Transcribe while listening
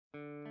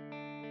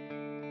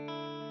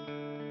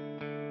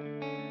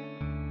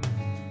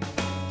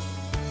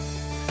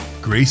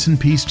Grace and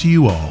peace to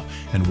you all,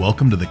 and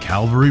welcome to the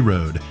Calvary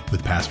Road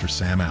with Pastor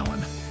Sam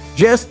Allen.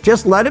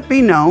 Just let it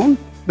be known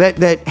that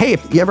hey,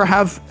 if you ever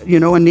have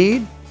a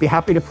need, be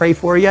happy to pray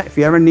for you. If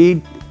you ever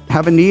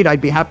have a need,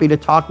 I'd be happy to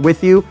talk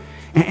with you.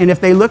 And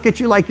if they look at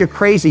you like you're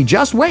crazy,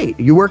 just wait.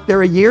 You work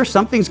there a year,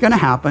 something's going to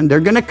happen. They're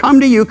going to come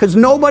to you because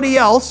nobody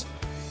else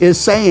is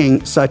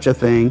saying such a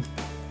thing.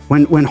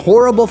 When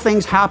horrible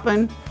things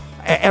happen,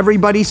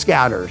 everybody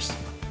scatters,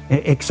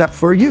 except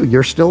for you.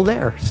 You're still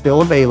there,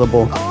 still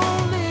available.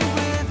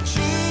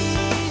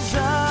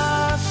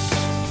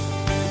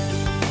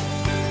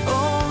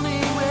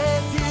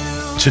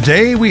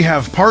 Today we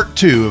have part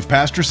 2 of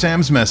Pastor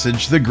Sam's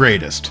message, The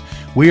Greatest.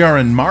 We are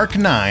in Mark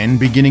 9,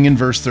 beginning in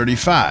verse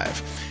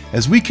 35.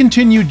 As we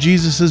continue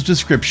Jesus'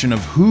 description of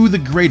who the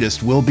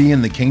greatest will be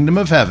in the kingdom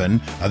of heaven,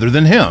 other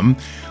than him,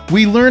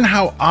 we learn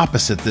how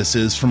opposite this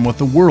is from what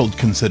the world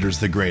considers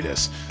the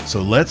greatest.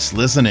 So let's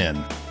listen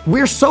in.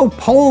 We're so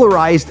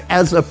polarized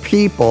as a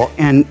people,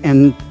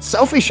 and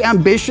selfish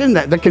ambition,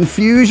 that the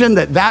confusion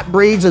that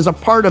breeds is a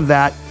part of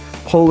that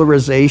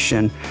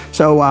polarization.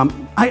 So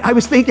I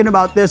was thinking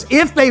about this.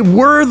 If they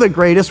were the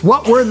greatest,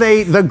 what were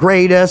they the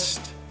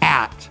greatest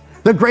at?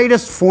 The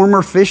greatest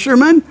former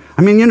fisherman?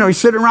 I mean, you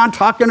sit around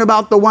talking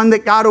about the one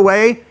that got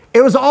away.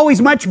 It was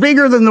always much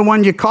bigger than the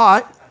one you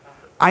caught.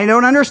 I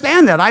don't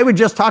understand that. I would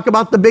just talk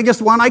about the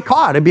biggest one I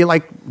caught. It'd be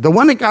like, the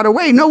one that got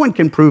away, no one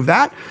can prove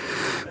that.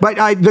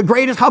 But the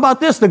greatest, how about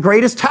this? The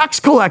greatest tax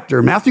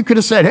collector. Matthew could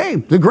have said, hey,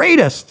 the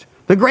greatest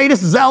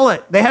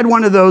zealot. They had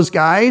one of those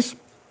guys.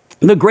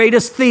 The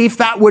greatest thief,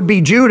 that would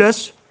be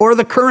Judas, or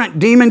the current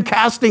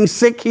demon-casting,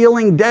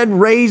 sick-healing,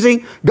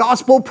 dead-raising,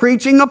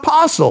 gospel-preaching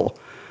apostle.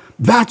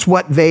 That's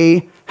what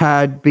they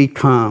had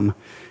become.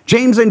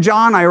 James and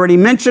John, I already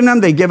mentioned them.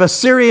 They give us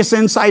serious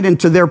insight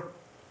into their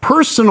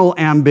personal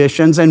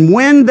ambitions. And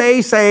when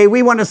they say,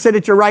 we want to sit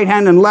at your right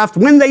hand and left,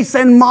 when they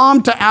send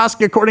mom to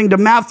ask, according to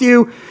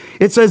Matthew,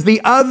 it says the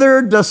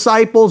other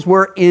disciples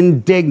were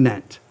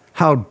indignant.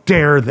 How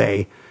dare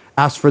they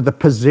ask for the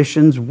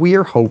positions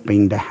we're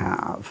hoping to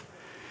have?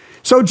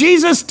 So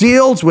Jesus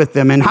deals with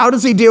them. And how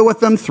does he deal with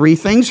them? 3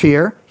 things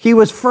here. He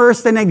was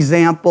first an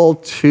example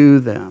to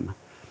them.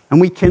 And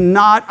we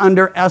cannot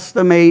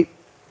underestimate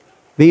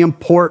the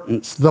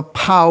importance, the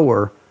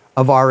power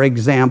of our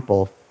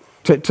example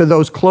to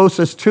those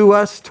closest to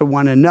us, to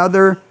one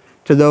another,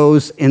 to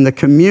those in the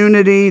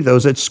community,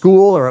 those at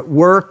school or at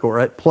work or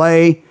at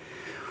play.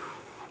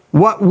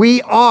 What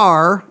we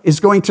are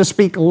is going to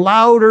speak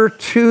louder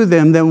to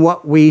them than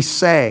what we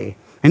say.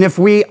 And if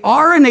we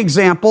are an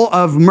example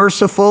of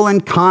merciful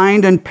and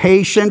kind and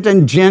patient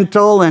and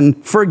gentle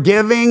and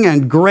forgiving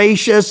and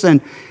gracious and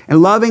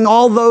loving,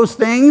 all those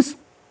things,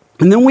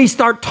 and then we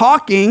start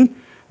talking,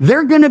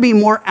 they're going to be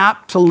more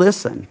apt to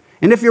listen.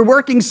 And if you're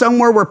working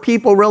somewhere where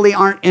people really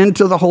aren't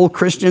into the whole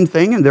Christian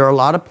thing, and there are a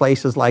lot of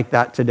places like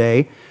that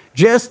today,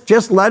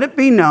 just let it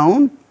be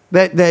known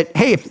that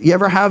hey, if you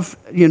ever have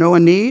a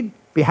need,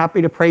 be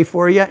happy to pray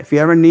for you. If you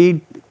ever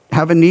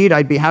have a need,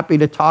 I'd be happy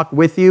to talk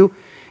with you.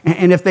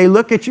 And if they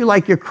look at you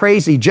like you're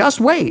crazy, just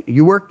wait.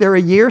 You work there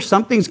a year,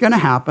 something's going to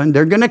happen.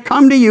 They're going to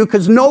come to you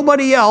because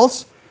nobody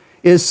else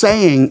is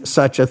saying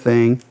such a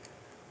thing.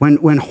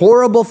 When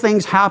horrible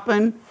things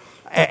happen,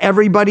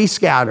 everybody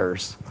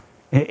scatters,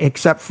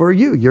 except for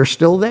you. You're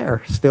still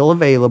there, still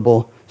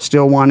available,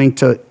 still wanting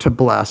to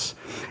bless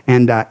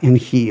and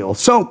heal.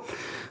 So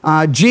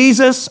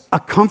Jesus, a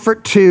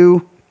comfort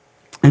to,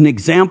 an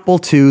example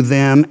to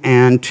them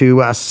and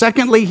to us.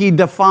 Secondly, he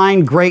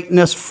defined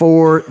greatness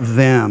for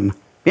them.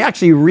 He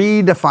actually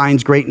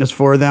redefines greatness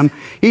for them.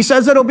 He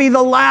says it'll be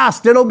the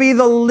last, it'll be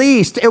the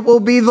least, it will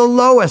be the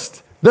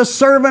lowest. The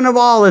servant of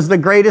all is the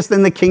greatest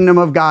in the kingdom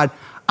of God.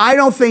 I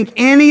don't think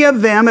any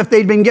of them, if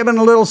they'd been given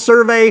a little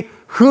survey,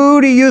 who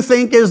do you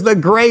think is the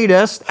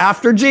greatest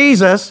after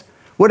Jesus,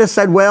 would have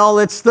said, well,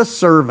 it's the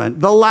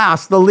servant, the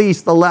last, the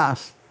least, the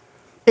less.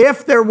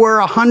 If there were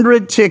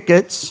 100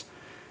 tickets,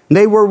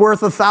 they were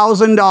worth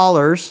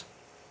 $1,000,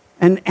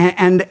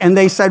 and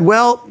they said,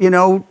 well,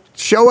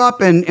 show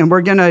up and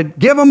we're going to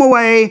give them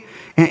away,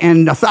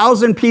 and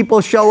 1,000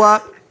 people show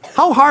up.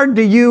 How hard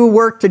do you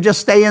work to just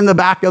stay in the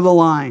back of the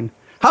line?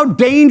 How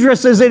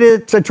dangerous is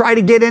it to try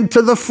to get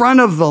into the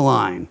front of the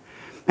line?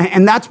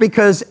 And that's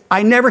because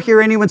I never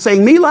hear anyone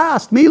saying, me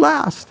last, me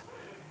last.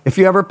 If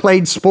you ever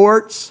played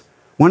sports,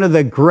 one of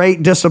the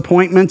great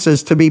disappointments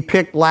is to be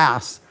picked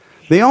last.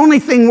 The only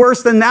thing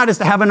worse than that is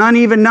to have an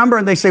uneven number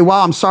and they say,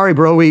 well, I'm sorry,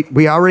 bro,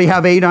 we already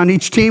have 8 on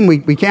each team.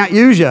 We can't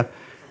use you.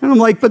 And I'm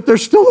like, but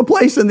there's still a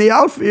place in the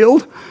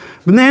outfield.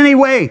 But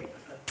anyway,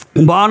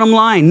 bottom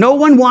line, no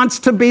one wants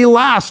to be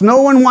last.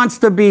 No one wants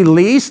to be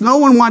least. No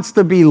one wants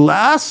to be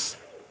less.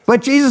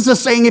 But Jesus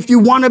is saying, if you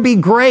want to be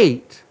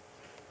great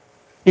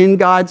in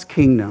God's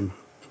kingdom,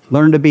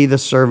 learn to be the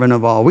servant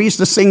of all. We used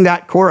to sing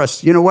that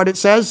chorus. You know what it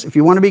says? If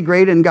you want to be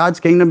great in God's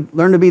kingdom,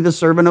 learn to be the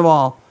servant of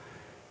all.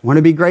 Want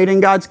to be great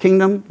in God's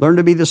kingdom? Learn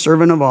to be the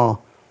servant of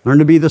all. Learn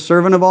to be the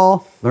servant of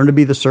all. Learn to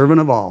be the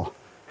servant of all.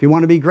 If you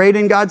want to be great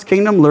in God's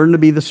kingdom, learn to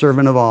be the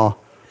servant of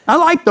all. I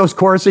like those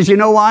choruses. You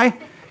know why?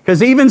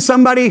 Because even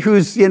somebody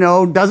who's,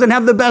 doesn't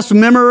have the best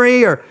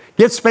memory or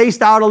gets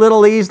spaced out a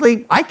little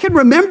easily, I can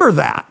remember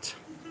that.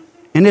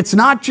 And it's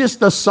not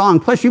just a song.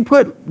 Plus, you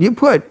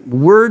put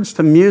words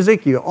to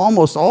music, you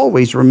almost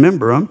always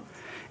remember them.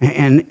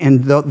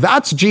 And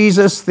that's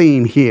Jesus'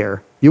 theme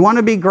here. You want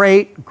to be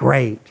great?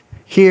 Great.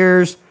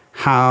 Here's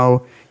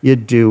how you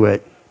do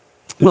it.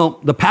 Well,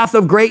 the path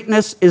of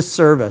greatness is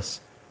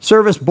service.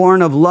 Service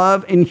born of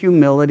love and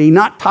humility,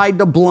 not tied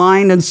to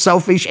blind and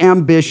selfish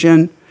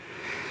ambition.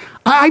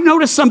 I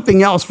noticed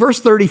something else. Verse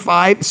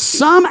 35,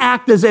 some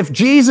act as if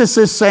Jesus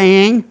is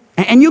saying,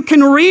 and you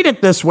can read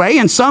it this way,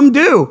 and some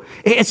do.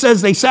 It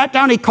says they sat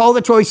down, he called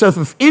the choice of,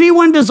 if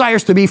anyone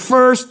desires to be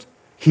first,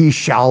 he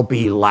shall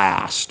be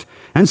last,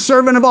 and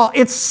servant of all.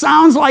 It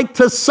sounds like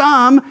to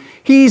some,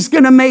 he's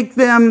going to make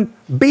them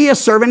be a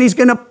servant. He's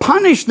going to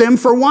punish them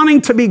for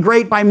wanting to be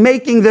great by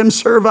making them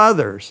serve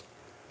others.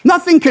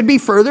 Nothing could be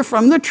further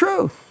from the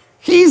truth.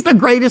 He's the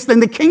greatest in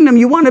the kingdom.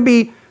 You want to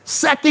be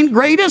second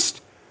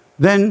greatest?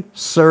 Then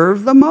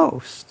serve the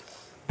most.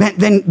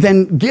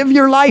 Then give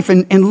your life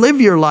and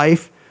live your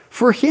life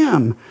for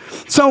him.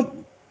 So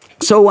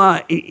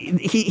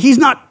he's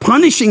not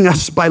punishing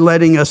us by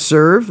letting us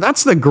serve.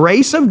 That's the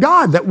grace of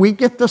God that we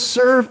get to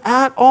serve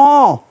at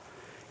all.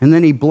 And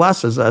then he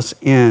blesses us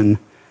in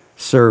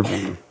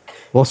serving.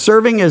 Well,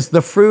 serving is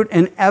the fruit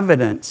and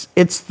evidence.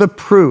 It's the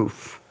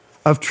proof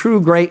of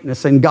true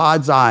greatness in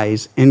God's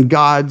eyes, in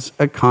God's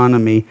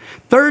economy.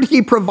 Third,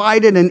 he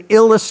provided an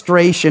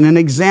illustration, an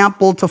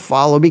example to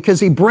follow, because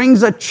he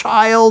brings a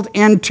child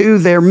into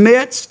their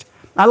midst.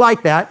 I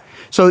like that.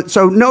 So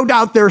no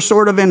doubt they're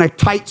sort of in a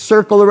tight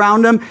circle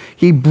around him.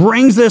 He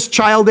brings this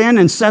child in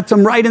and sets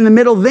him right in the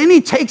middle. Then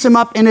he takes him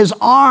up in his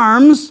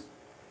arms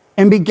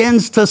and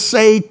begins to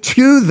say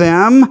to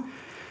them,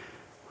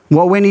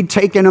 well, when he'd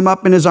taken him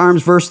up in his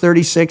arms, verse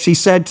 36, he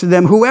said to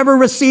them, whoever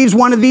receives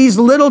one of these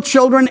little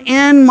children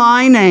in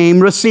my name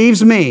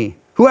receives me.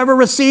 Whoever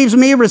receives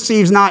me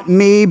receives not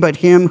me, but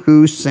him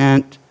who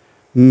sent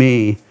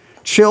me.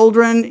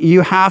 Children,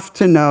 you have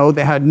to know,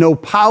 they had no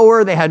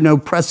power, they had no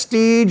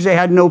prestige, they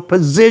had no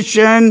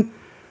position.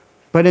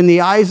 But in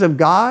the eyes of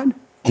God,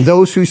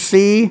 those who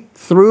see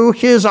through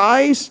his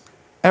eyes,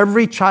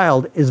 every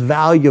child is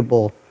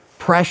valuable,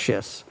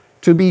 precious,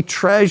 to be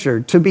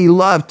treasured, to be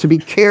loved, to be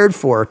cared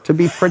for, to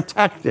be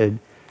protected,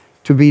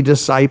 to be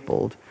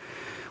discipled.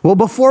 Well,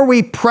 before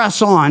we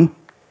press on,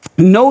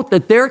 note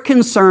that their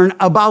concern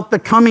about the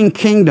coming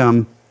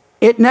kingdom,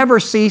 it never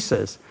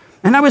ceases.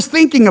 And I was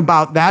thinking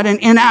about that. And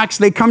in Acts,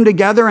 they come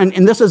together,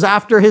 and this is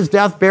after his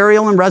death,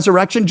 burial, and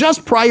resurrection,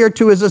 just prior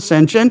to his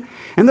ascension.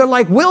 And they're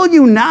like, will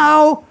you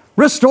now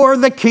restore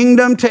the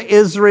kingdom to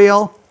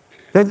Israel?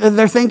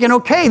 They're thinking,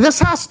 okay, this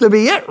has to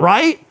be it,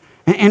 right?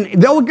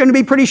 And they're going to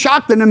be pretty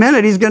shocked in a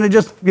minute. He's going to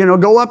just,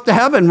 go up to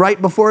heaven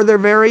right before their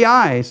very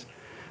eyes.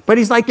 But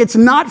he's like, it's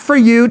not for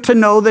you to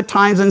know the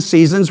times and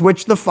seasons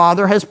which the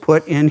Father has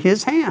put in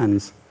his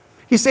hands.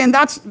 He's saying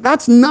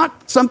that's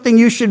not something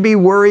you should be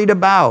worried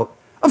about.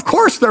 Of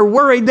course they're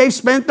worried. They've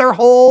spent their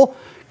whole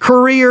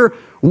career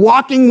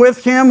walking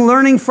with him,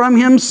 learning from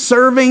him,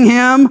 serving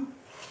him,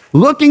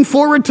 looking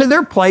forward to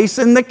their place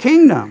in the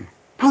kingdom.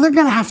 Now they're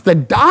going to have to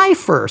die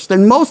first,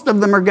 and most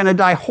of them are going to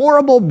die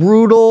horrible,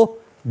 brutal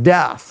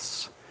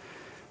deaths.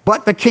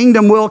 But the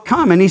kingdom will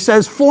come. And he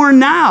says, for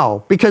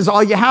now, because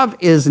all you have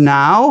is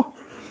now,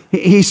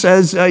 he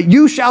says,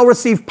 you shall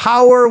receive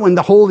power when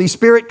the Holy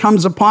Spirit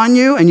comes upon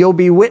you, and you'll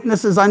be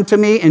witnesses unto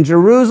me in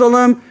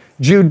Jerusalem,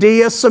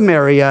 Judea,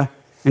 Samaria,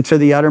 and to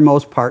the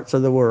uttermost parts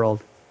of the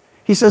world.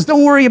 He says,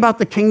 don't worry about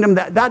the kingdom.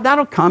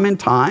 That'll come in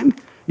time.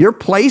 Your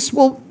place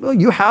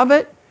you have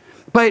it.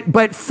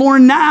 But for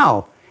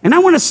now, and I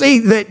want to say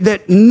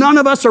that none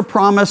of us are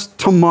promised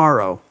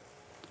tomorrow.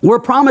 We're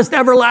promised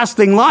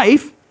everlasting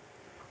life,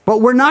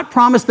 but we're not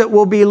promised that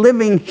we'll be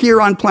living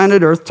here on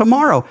planet Earth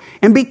tomorrow.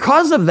 And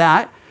because of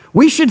that,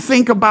 we should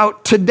think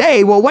about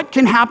today. Well, what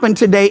can happen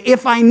today?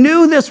 If I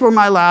knew this were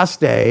my last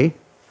day,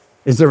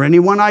 is there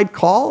anyone I'd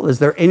call? Is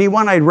there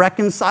anyone I'd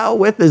reconcile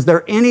with? Is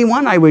there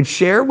anyone I would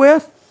share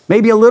with?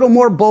 Maybe a little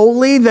more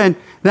boldly than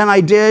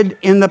I did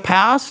in the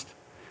past?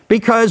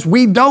 Because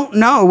we don't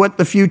know what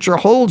the future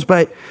holds,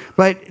 but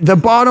the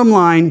bottom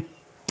line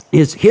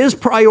is his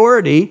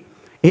priority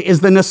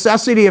is the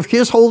necessity of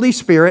his Holy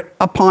Spirit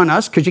upon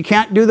us, because you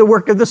can't do the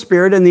work of the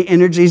Spirit and the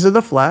energies of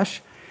the flesh,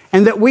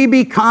 and that we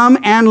become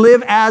and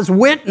live as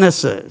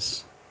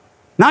witnesses.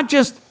 Not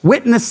just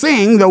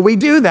witnessing, though we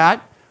do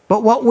that,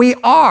 but what we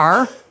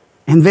are,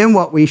 and then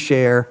what we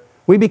share.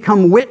 We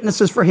become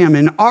witnesses for him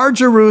in our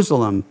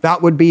Jerusalem.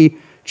 That would be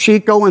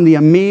Chico and the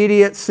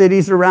immediate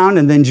cities around,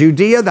 and then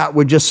Judea, that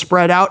would just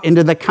spread out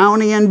into the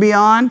county and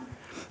beyond.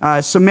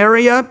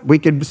 Samaria, we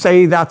could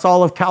say that's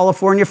all of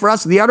California for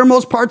us. The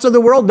uttermost parts of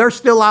the world, they're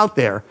still out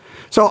there.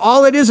 So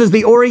all it is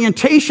the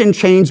orientation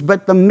changed,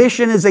 but the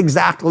mission is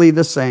exactly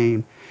the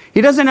same.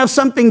 He doesn't have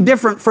something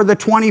different for the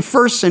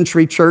 21st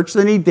century church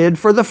than he did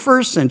for the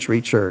first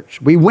century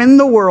church. We win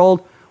the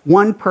world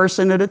one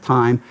person at a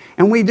time,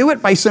 and we do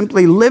it by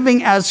simply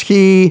living as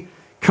he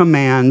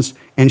commands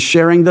and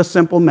sharing the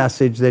simple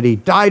message that he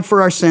died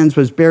for our sins,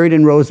 was buried,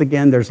 and rose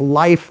again. There's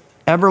life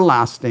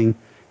everlasting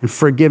and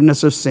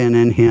forgiveness of sin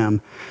in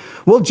him.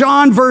 Well,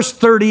 John, verse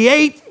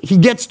 38, he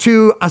gets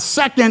to a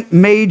second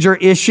major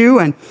issue.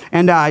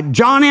 And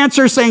John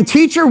answers saying,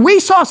 "Teacher, we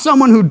saw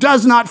someone who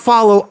does not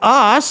follow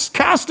us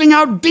casting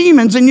out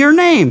demons in your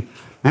name.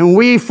 And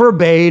we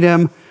forbade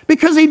him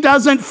because he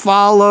doesn't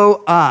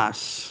follow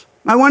us."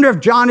 I wonder if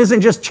John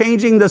isn't just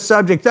changing the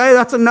subject. Hey,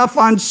 that's enough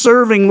on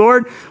serving,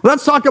 Lord.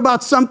 Let's talk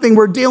about something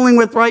we're dealing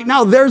with right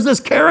now. There's this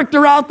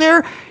character out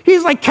there.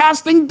 He's like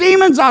casting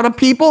demons out of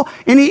people,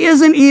 and he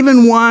isn't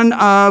even one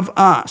of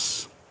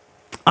us.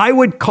 I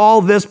would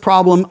call this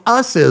problem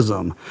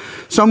usism.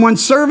 Someone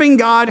serving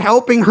God,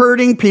 helping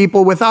hurting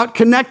people without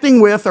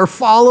connecting with or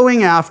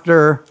following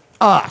after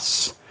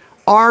us,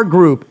 our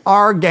group,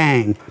 our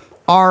gang,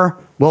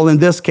 well, in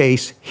this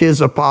case,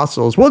 his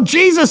apostles. Well,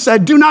 Jesus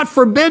said, do not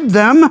forbid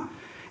them.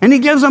 And he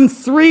gives them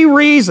 3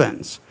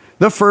 reasons.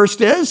 The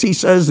first is, he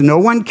says, no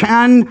one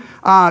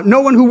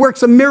who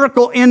works a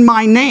miracle in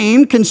my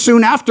name can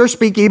soon after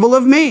speak evil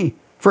of me.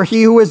 For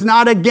he who is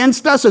not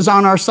against us is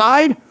on our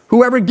side.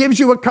 Whoever gives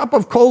you a cup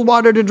of cold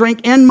water to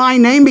drink in my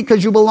name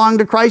because you belong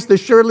to Christ,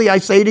 assuredly I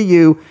say to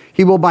you,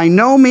 he will by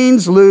no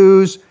means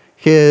lose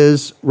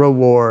his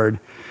reward.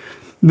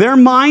 Their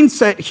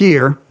mindset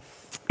here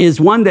is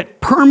one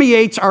that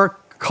permeates our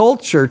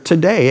culture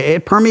today.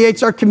 It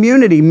permeates our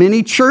community,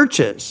 many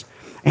churches.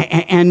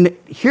 And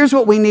here's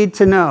what we need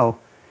to know.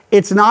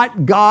 It's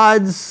not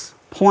God's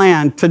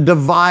plan to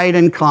divide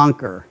and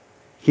conquer.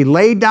 He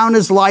laid down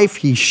his life.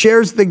 He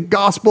shares the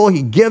gospel.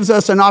 He gives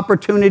us an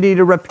opportunity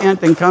to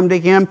repent and come to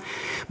him.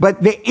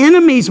 But the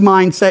enemy's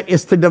mindset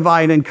is to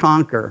divide and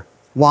conquer.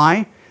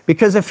 Why?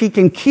 Because if he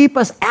can keep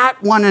us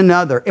at one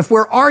another, if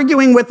we're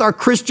arguing with our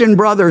Christian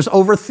brothers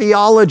over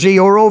theology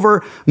or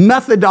over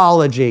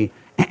methodology,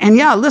 and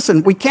yeah,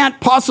 listen, we can't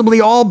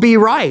possibly all be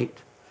right,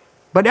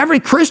 but every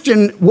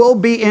Christian will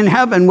be in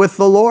heaven with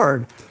the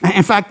Lord.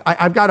 In fact,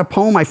 I've got a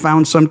poem I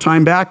found some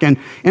time back, and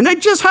I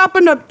just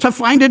happened to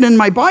find it in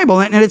my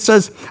Bible, and it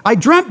says, I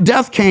dreamt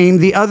death came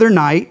the other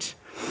night,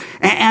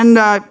 and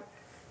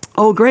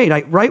oh great,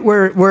 right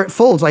where it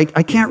folds, I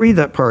can't read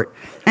that part.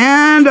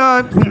 And,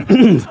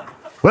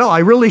 well, I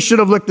really should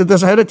have looked at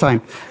this ahead of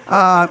time.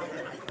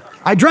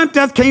 I dreamt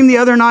death came the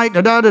other night,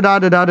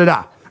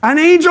 da-da-da-da-da-da-da. An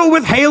angel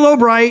with halo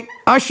bright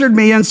ushered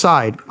me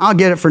inside. I'll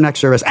get it for next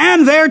service.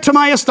 And there, to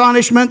my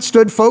astonishment,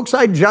 stood folks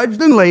I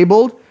judged and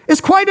labeled as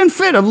quite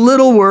unfit, of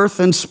little worth,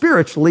 and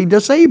spiritually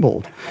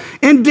disabled.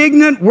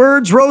 Indignant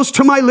words rose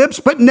to my lips,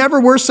 but never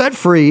were set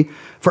free,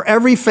 for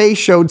every face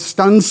showed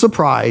stunned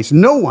surprise.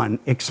 No one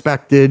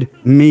expected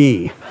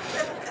me.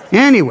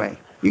 Anyway,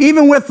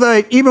 even with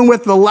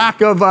the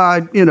lack of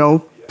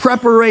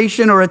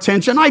preparation or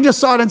attention, I just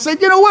saw it and said,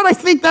 you know what? I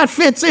think that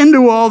fits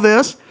into all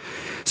this.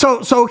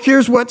 So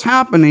here's what's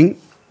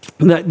happening.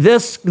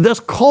 This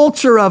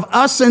culture of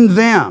us and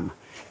them,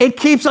 it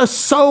keeps us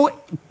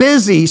so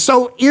busy,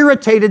 so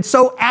irritated,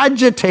 so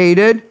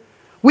agitated,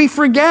 we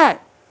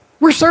forget.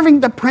 We're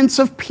serving the Prince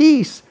of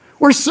Peace.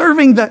 We're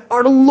serving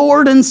our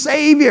Lord and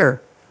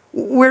Savior.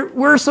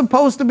 We're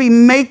supposed to be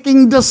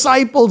making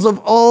disciples of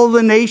all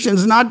the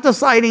nations, not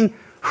deciding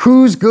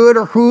who's good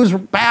or who's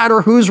bad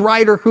or who's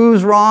right or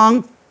who's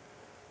wrong.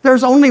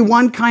 There's only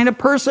one kind of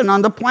person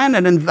on the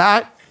planet, and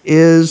that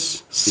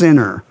is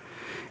sinner.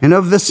 And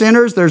of the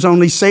sinners, there's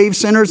only saved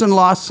sinners and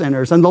lost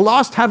sinners. And the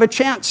lost have a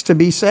chance to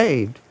be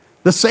saved.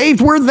 The saved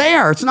were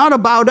there. It's not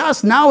about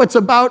us. Now it's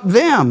about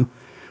them.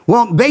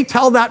 Well, they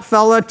tell that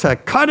fella to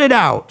cut it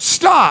out.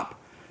 Stop.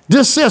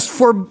 Desist.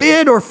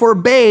 Forbid or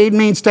forbade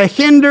means to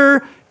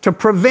hinder, to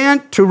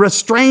prevent, to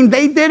restrain.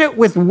 They did it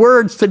with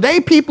words. Today,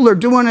 people are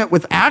doing it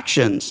with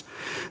actions.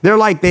 They're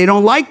like, they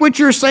don't like what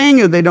you're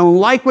saying or they don't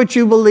like what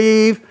you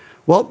believe.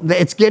 Well,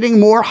 it's getting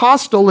more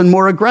hostile and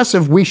more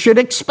aggressive. We should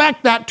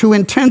expect that to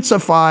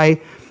intensify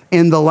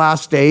in the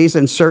last days,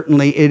 and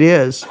certainly it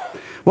is.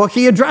 Well,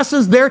 he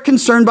addresses their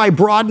concern by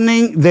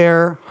broadening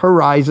their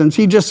horizons.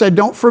 He just said,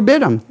 don't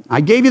forbid them.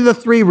 I gave you the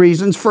 3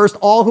 reasons. First,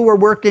 all who are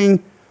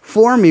working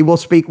for me will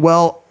speak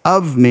well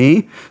of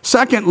me.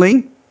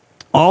 Secondly,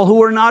 all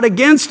who are not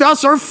against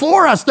us are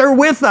for us. They're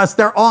with us.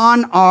 They're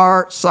on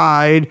our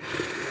side.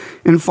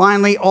 And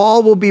finally,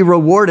 all will be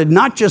rewarded,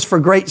 not just for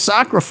great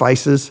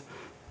sacrifices,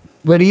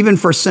 but even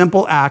for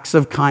simple acts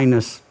of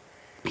kindness.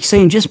 He's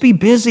saying, just be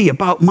busy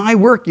about my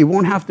work. You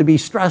won't have to be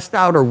stressed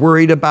out or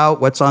worried about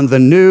what's on the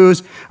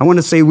news. I want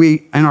to say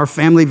in our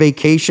family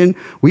vacation,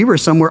 we were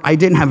somewhere I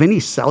didn't have any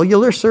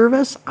cellular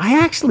service. I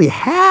actually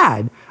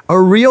had a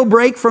real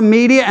break from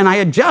media, and I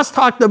had just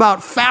talked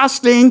about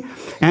fasting,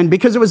 and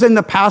because it was in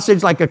the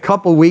passage like a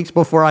couple weeks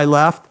before I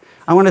left,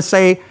 I want to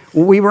say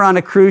we were on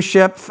a cruise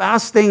ship.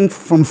 Fasting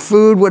from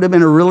food would have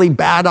been a really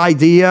bad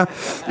idea,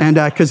 and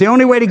because the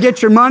only way to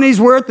get your money's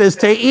worth is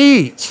to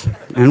eat,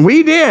 and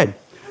we did.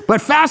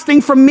 But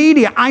fasting from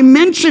media, I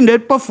mentioned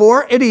it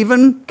before it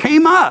even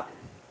came up,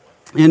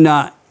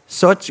 and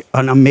such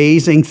an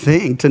amazing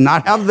thing to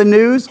not have the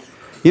news.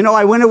 You know,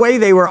 I went away,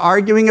 they were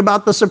arguing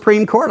about the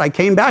Supreme Court. I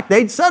came back,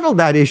 they'd settled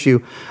that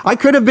issue. I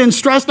could have been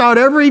stressed out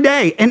every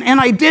day, and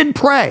I did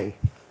pray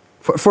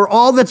for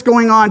all that's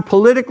going on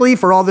politically,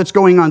 for all that's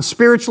going on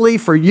spiritually,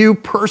 for you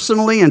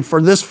personally, and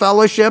for this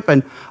fellowship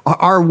and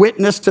our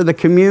witness to the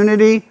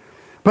community.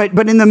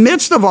 But in the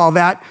midst of all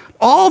that,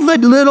 all the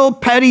little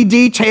petty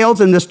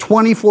details in this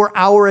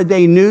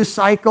 24-hour-a-day news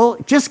cycle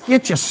just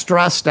get you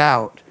stressed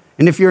out.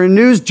 And if you're a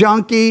news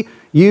junkie,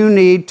 you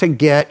need to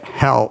get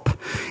help.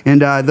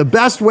 And the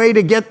best way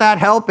to get that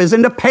help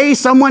isn't to pay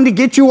someone to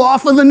get you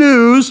off of the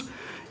news.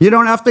 You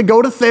don't have to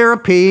go to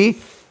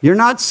therapy. You're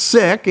not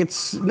sick.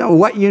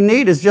 What you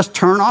need is just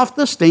turn off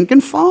the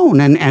stinking phone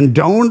and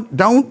don't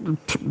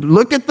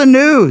look at the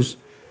news.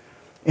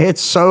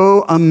 It's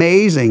so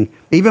amazing.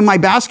 Even my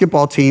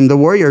basketball team, the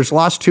Warriors,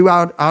 lost 2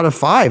 out of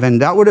 5,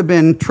 and that would have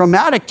been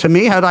traumatic to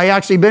me had I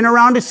actually been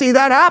around to see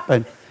that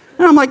happen.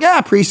 And I'm like,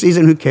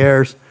 preseason, who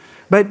cares?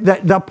 But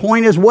the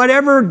point is,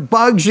 whatever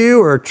bugs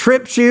you or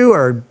trips you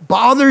or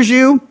bothers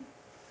you,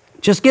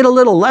 just get a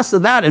little less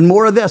of that and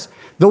more of this.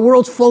 The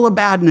world's full of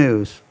bad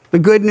news. The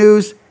good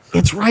news,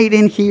 it's right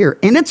in here,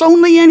 and it's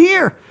only in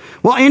here.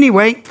 Well,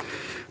 anyway,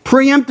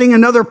 preempting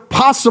another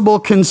possible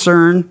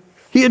concern,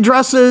 he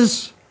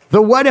addresses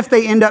the what if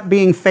they end up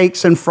being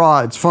fakes and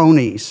frauds,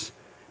 phonies.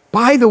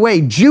 By the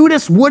way,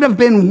 Judas would have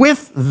been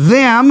with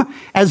them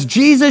as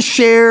Jesus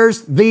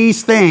shares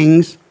these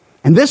things.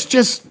 And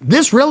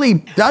this really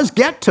does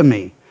get to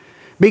me,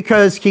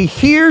 because he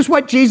hears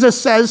what Jesus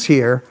says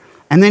here,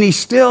 and then he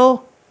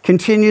still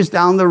continues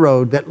down the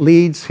road that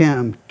leads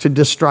him to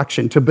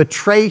destruction, to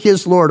betray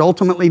his Lord,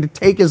 ultimately to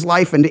take his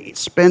life and to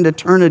spend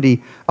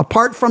eternity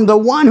apart from the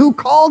one who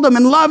called him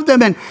and loved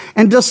him and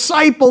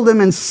discipled him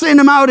and sent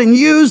him out and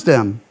used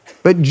him.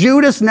 But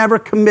Judas never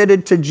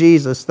committed to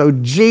Jesus, though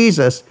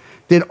Jesus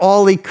did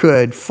all he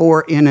could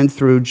for, in, and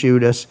through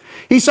Judas.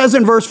 He says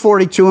in verse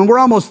 42, and we're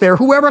almost there,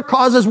 whoever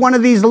causes one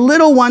of these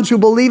little ones who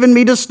believe in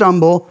me to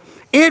stumble,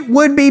 it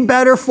would be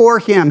better for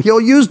him.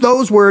 He'll use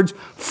those words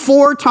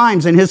 4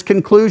 times in his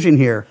conclusion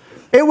here.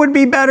 It would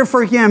be better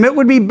for him. It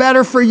would be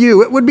better for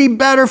you. It would be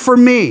better for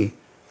me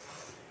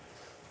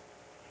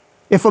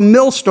if a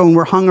millstone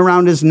were hung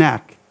around his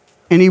neck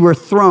and he were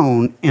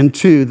thrown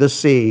into the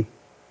sea.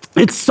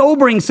 It's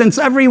sobering, since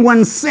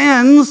everyone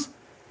sins.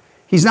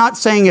 He's not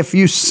saying if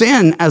you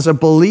sin as a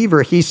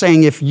believer. He's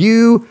saying if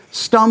you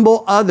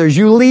stumble others,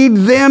 you lead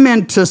them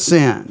into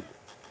sin,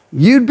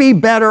 you'd be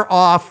better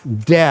off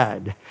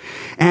dead.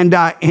 And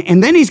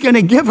then he's going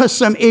to give us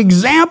some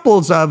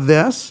examples of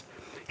this.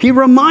 He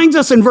reminds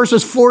us in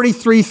verses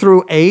 43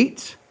 through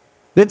 8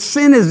 that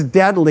sin is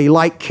deadly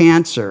like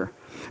cancer,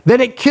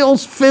 that it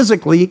kills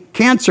physically,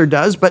 cancer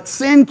does, but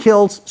sin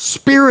kills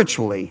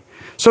spiritually.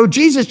 So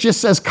Jesus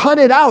just says, cut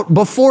it out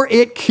before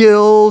it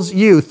kills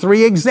you.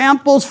 3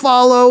 examples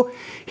follow.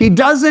 He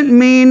doesn't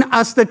mean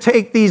us to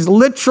take these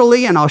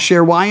literally, and I'll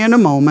share why in a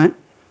moment.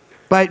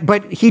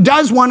 But he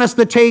does want us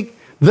to take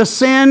the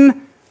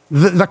sin,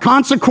 the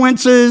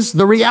consequences,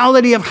 the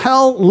reality of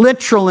hell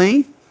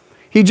literally.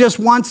 He just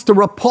wants to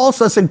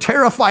repulse us and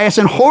terrify us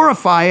and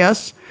horrify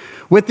us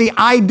with the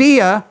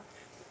idea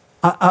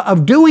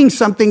of doing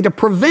something to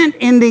prevent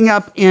ending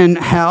up in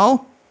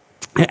hell.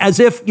 As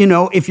if,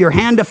 if your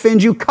hand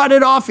offends you, cut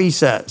it off, he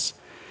says.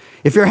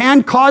 If your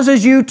hand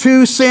causes you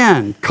to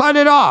sin, cut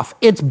it off.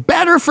 It's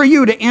better for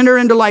you to enter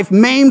into life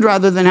maimed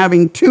rather than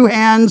having 2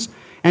 hands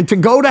and to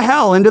go to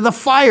hell, into the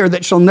fire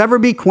that shall never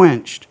be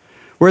quenched,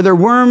 where their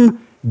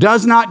worm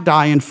does not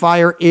die and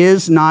fire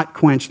is not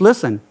quenched.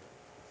 Listen,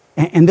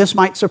 and this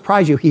might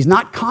surprise you, he's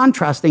not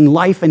contrasting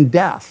life and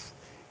death.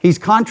 He's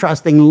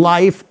contrasting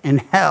life and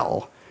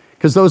hell,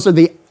 because those are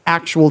the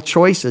actual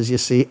choices, you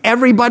see.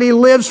 Everybody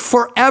lives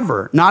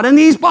forever, not in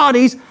these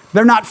bodies.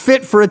 They're not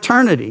fit for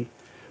eternity.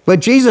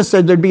 But Jesus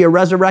said there'd be a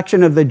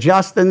resurrection of the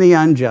just and the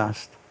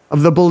unjust,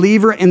 of the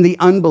believer and the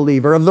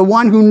unbeliever, of the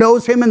one who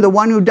knows him and the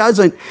one who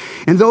doesn't.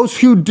 And those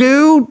who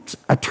do,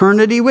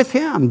 eternity with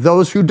him.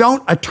 Those who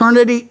don't,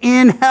 eternity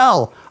in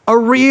hell, a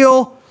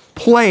real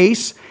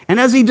place. And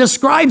as he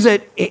describes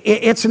it,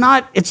 it's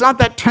not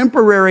that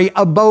temporary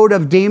abode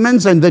of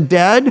demons and the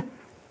dead,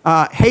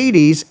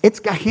 Hades.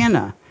 It's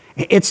Gehenna.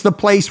 It's the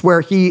place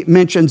where he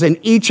mentions in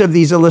each of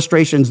these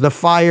illustrations, the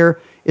fire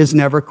is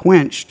never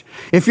quenched.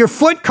 If your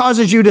foot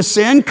causes you to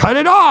sin, cut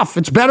it off.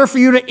 It's better for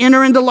you to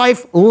enter into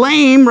life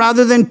lame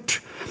rather than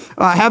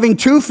having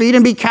 2 feet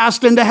and be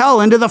cast into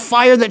hell, into the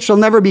fire that shall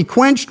never be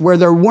quenched, where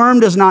their worm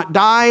does not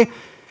die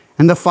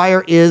and the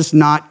fire is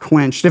not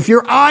quenched. If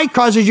your eye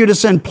causes you to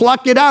sin,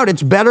 pluck it out.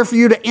 It's better for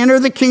you to enter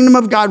the kingdom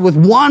of God with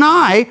 1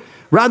 eye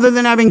rather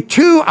than having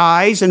 2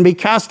 eyes and be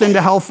cast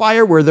into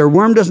hellfire, where their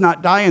worm does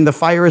not die and the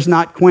fire is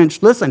not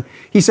quenched. Listen,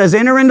 he says,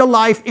 enter into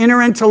life, enter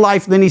into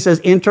life. Then he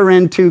says, enter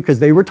into, because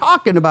they were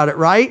talking about it,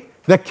 right?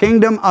 The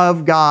kingdom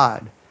of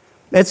God.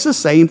 It's the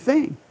same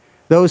thing.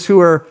 Those who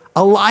are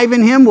alive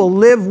in him will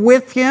live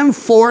with him,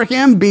 for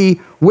him,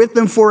 be with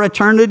them for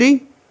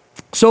eternity.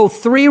 So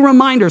 3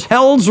 reminders.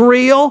 Hell's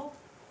real.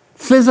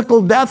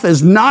 Physical death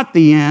is not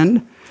the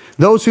end.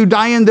 Those who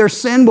die in their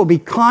sin will be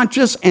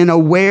conscious and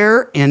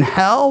aware in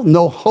hell,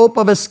 no hope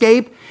of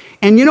escape.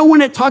 And you know,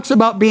 when it talks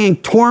about being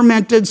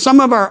tormented, some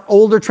of our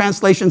older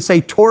translations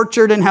say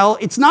tortured in hell.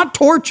 It's not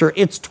torture,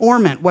 it's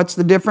torment. What's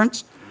the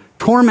difference?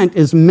 Torment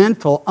is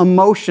mental,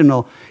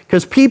 emotional,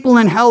 because people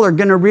in hell are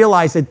going to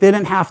realize it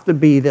didn't have to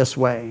be this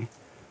way.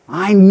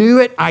 I knew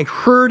it, I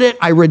heard it,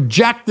 I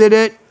rejected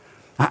it.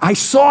 I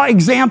saw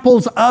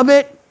examples of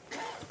it.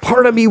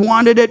 Part of me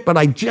wanted it, but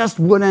I just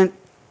wouldn't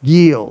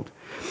yield.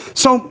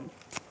 So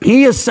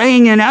he is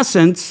saying, in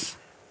essence,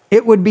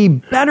 it would be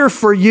better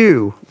for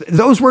you.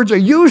 Those words are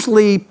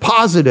usually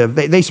positive.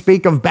 They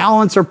speak of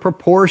balance or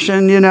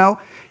proportion, you know.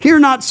 Here,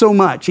 not so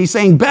much. He's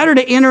saying better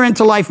to enter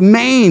into life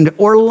maimed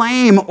or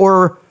lame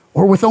or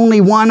with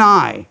only one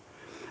eye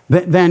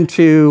than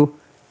to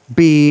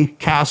be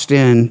cast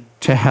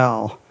into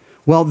hell.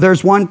 Well,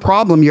 there's one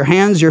problem. Your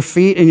hands, your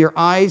feet, and your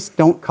eyes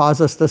don't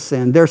cause us to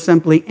sin. They're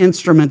simply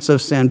instruments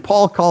of sin.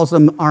 Paul calls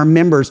them our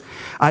members.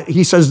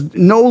 He says,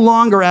 no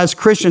longer as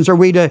Christians are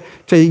we to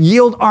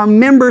yield our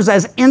members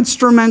as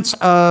instruments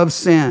of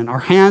sin. Our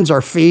hands,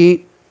 our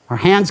feet. Our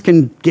hands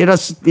can get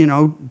us, you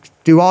know,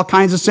 do all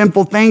kinds of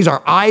sinful things.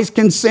 Our eyes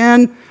can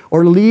sin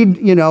or lead,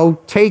 you know,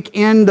 take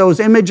in those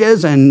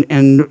images and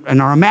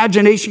our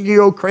imagination can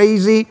go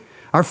crazy.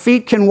 Our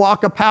feet can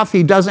walk a path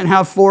he doesn't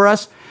have for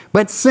us.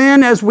 But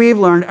sin, as we've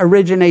learned,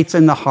 originates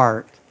in the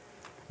heart.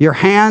 Your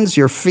hands,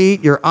 your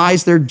feet, your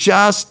eyes, they're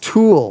just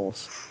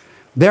tools.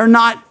 They're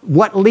not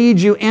what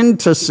leads you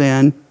into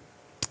sin,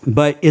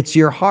 but it's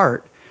your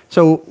heart.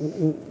 So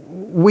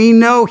we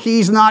know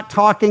he's not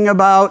talking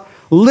about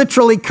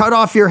literally cut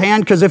off your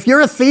hand, because if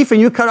you're a thief and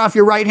you cut off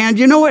your right hand,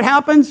 you know what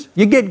happens?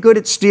 You get good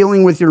at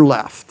stealing with your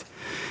left.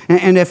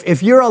 And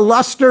if you're a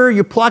luster,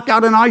 you pluck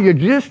out an eye, you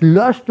just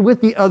lust with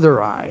the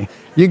other eye.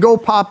 You go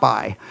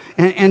Popeye.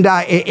 And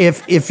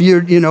if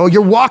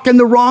you're walking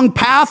the wrong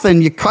path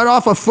and you cut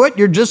off a foot,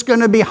 you're just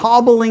going to be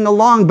hobbling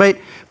along. But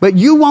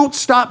you won't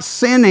stop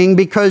sinning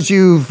because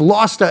you've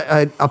lost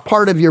a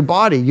part of your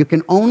body. You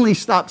can only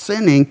stop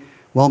sinning,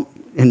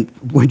 and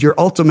when you're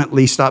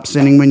ultimately stop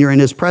sinning when you're in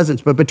his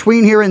presence. But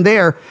between here and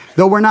there,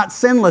 though we're not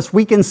sinless,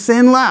 we can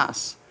sin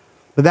less.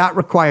 But that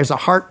requires a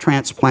heart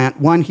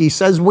transplant, one he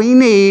says we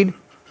need,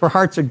 for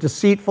hearts are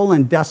deceitful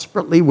and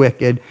desperately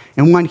wicked,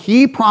 and one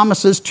he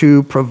promises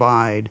to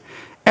provide.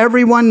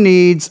 Everyone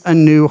needs a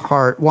new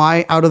heart.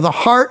 Why? Out of the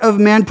heart of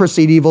men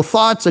proceed evil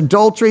thoughts,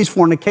 adulteries,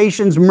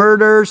 fornications,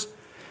 murders,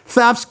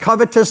 thefts,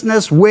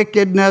 covetousness,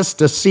 wickedness,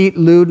 deceit,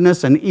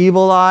 lewdness, an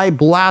evil eye,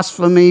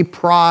 blasphemy,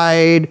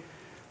 pride,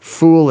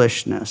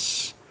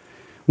 foolishness.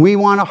 We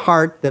want a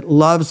heart that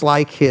loves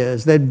like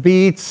his, that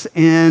beats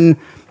in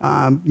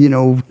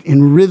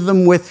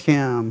rhythm with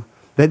him,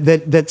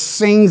 that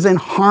sings in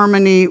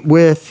harmony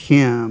with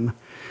him.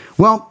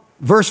 Well,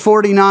 verse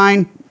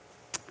 49,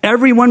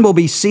 everyone will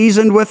be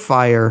seasoned with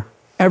fire,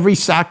 every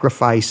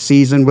sacrifice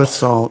seasoned with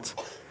salt.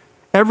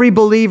 Every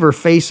believer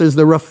faces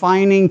the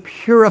refining,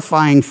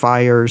 purifying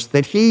fires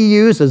that he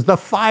uses, the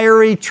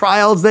fiery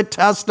trials that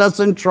test us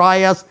and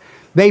try us.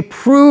 They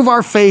prove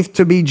our faith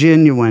to be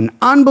genuine.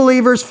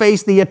 Unbelievers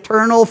face the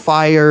eternal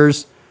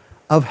fires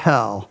of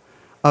hell,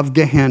 of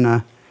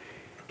Gehenna.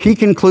 He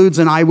concludes,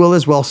 and I will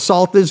as well,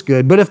 salt is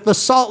good. But if the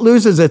salt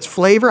loses its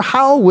flavor,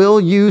 how will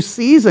you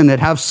season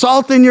it? Have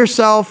salt in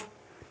yourself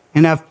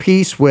and have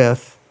peace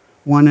with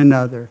one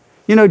another.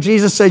 You know,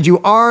 Jesus said, you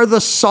are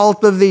the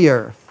salt of the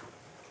earth.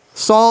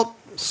 Salt,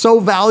 so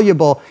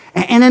valuable.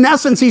 And in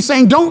essence, he's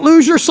saying, don't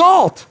lose your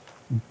salt.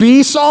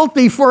 Be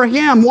salty for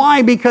him.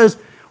 Why? Because,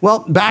 well,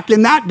 back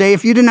in that day,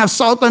 if you didn't have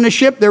salt on a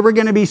ship, there were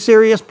going to be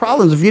serious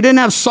problems. If you didn't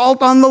have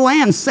salt on the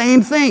land,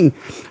 same thing.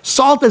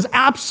 Salt is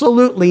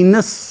absolutely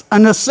a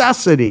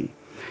necessity.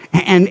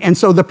 And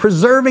so the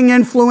preserving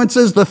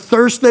influences, the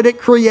thirst that it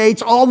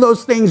creates, all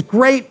those things,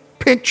 great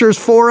pictures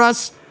for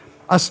us.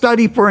 A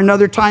study for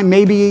another time,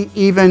 maybe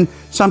even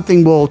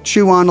something we'll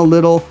chew on a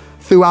little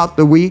throughout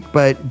the week.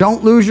 But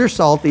don't lose your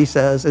salt, he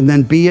says, and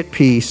then be at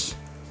peace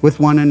with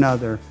one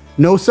another.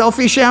 No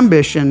selfish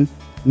ambition,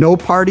 no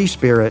party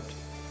spirit,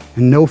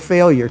 and no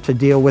failure to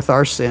deal with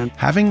our sin.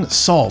 Having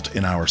salt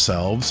in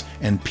ourselves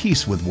and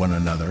peace with one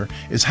another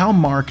is how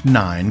Mark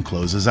 9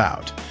 closes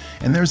out.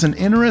 And there's an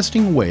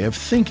interesting way of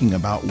thinking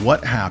about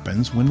what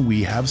happens when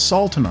we have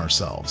salt in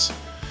ourselves.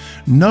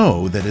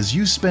 Know that as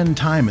you spend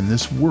time in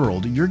this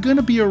world, you're going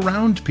to be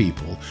around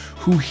people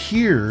who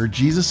hear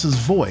Jesus'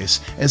 voice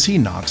as he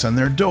knocks on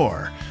their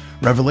door.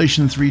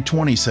 Revelation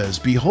 3:20 says,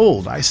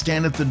 "Behold, I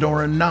stand at the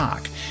door and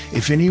knock.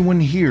 If anyone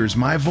hears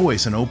my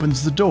voice and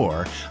opens the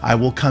door, I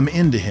will come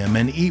into him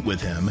and eat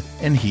with him,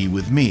 and he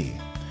with me."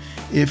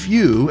 If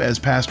you, as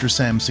Pastor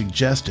Sam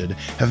suggested,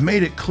 have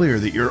made it clear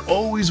that you're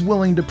always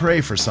willing to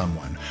pray for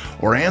someone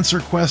or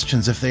answer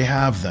questions if they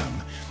have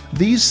them,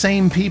 these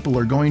same people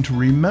are going to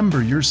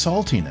remember your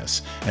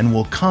saltiness and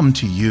will come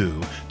to you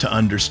to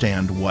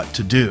understand what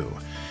to do.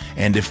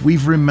 And if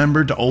we've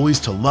remembered to always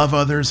to love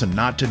others and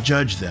not to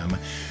judge them,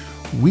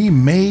 we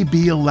may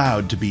be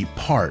allowed to be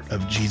part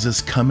of Jesus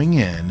coming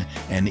in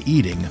and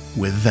eating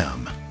with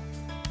them.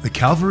 The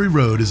Calvary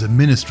Road is a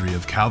ministry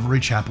of Calvary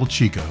Chapel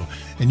Chico,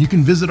 and you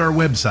can visit our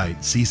website,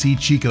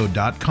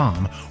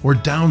 ccchico.com, or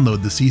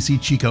download the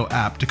CC Chico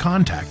app to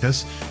contact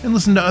us and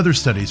listen to other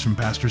studies from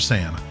Pastor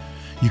Sam.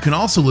 You can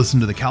also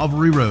listen to The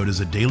Calvary Road as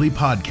a daily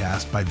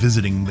podcast by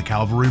visiting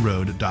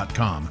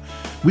thecalvaryroad.com.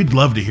 We'd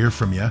love to hear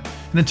from you,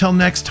 and until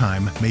next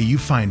time, may you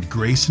find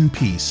grace and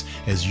peace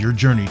as your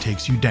journey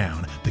takes you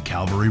down the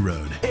Calvary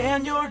Road.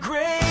 And your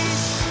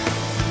grace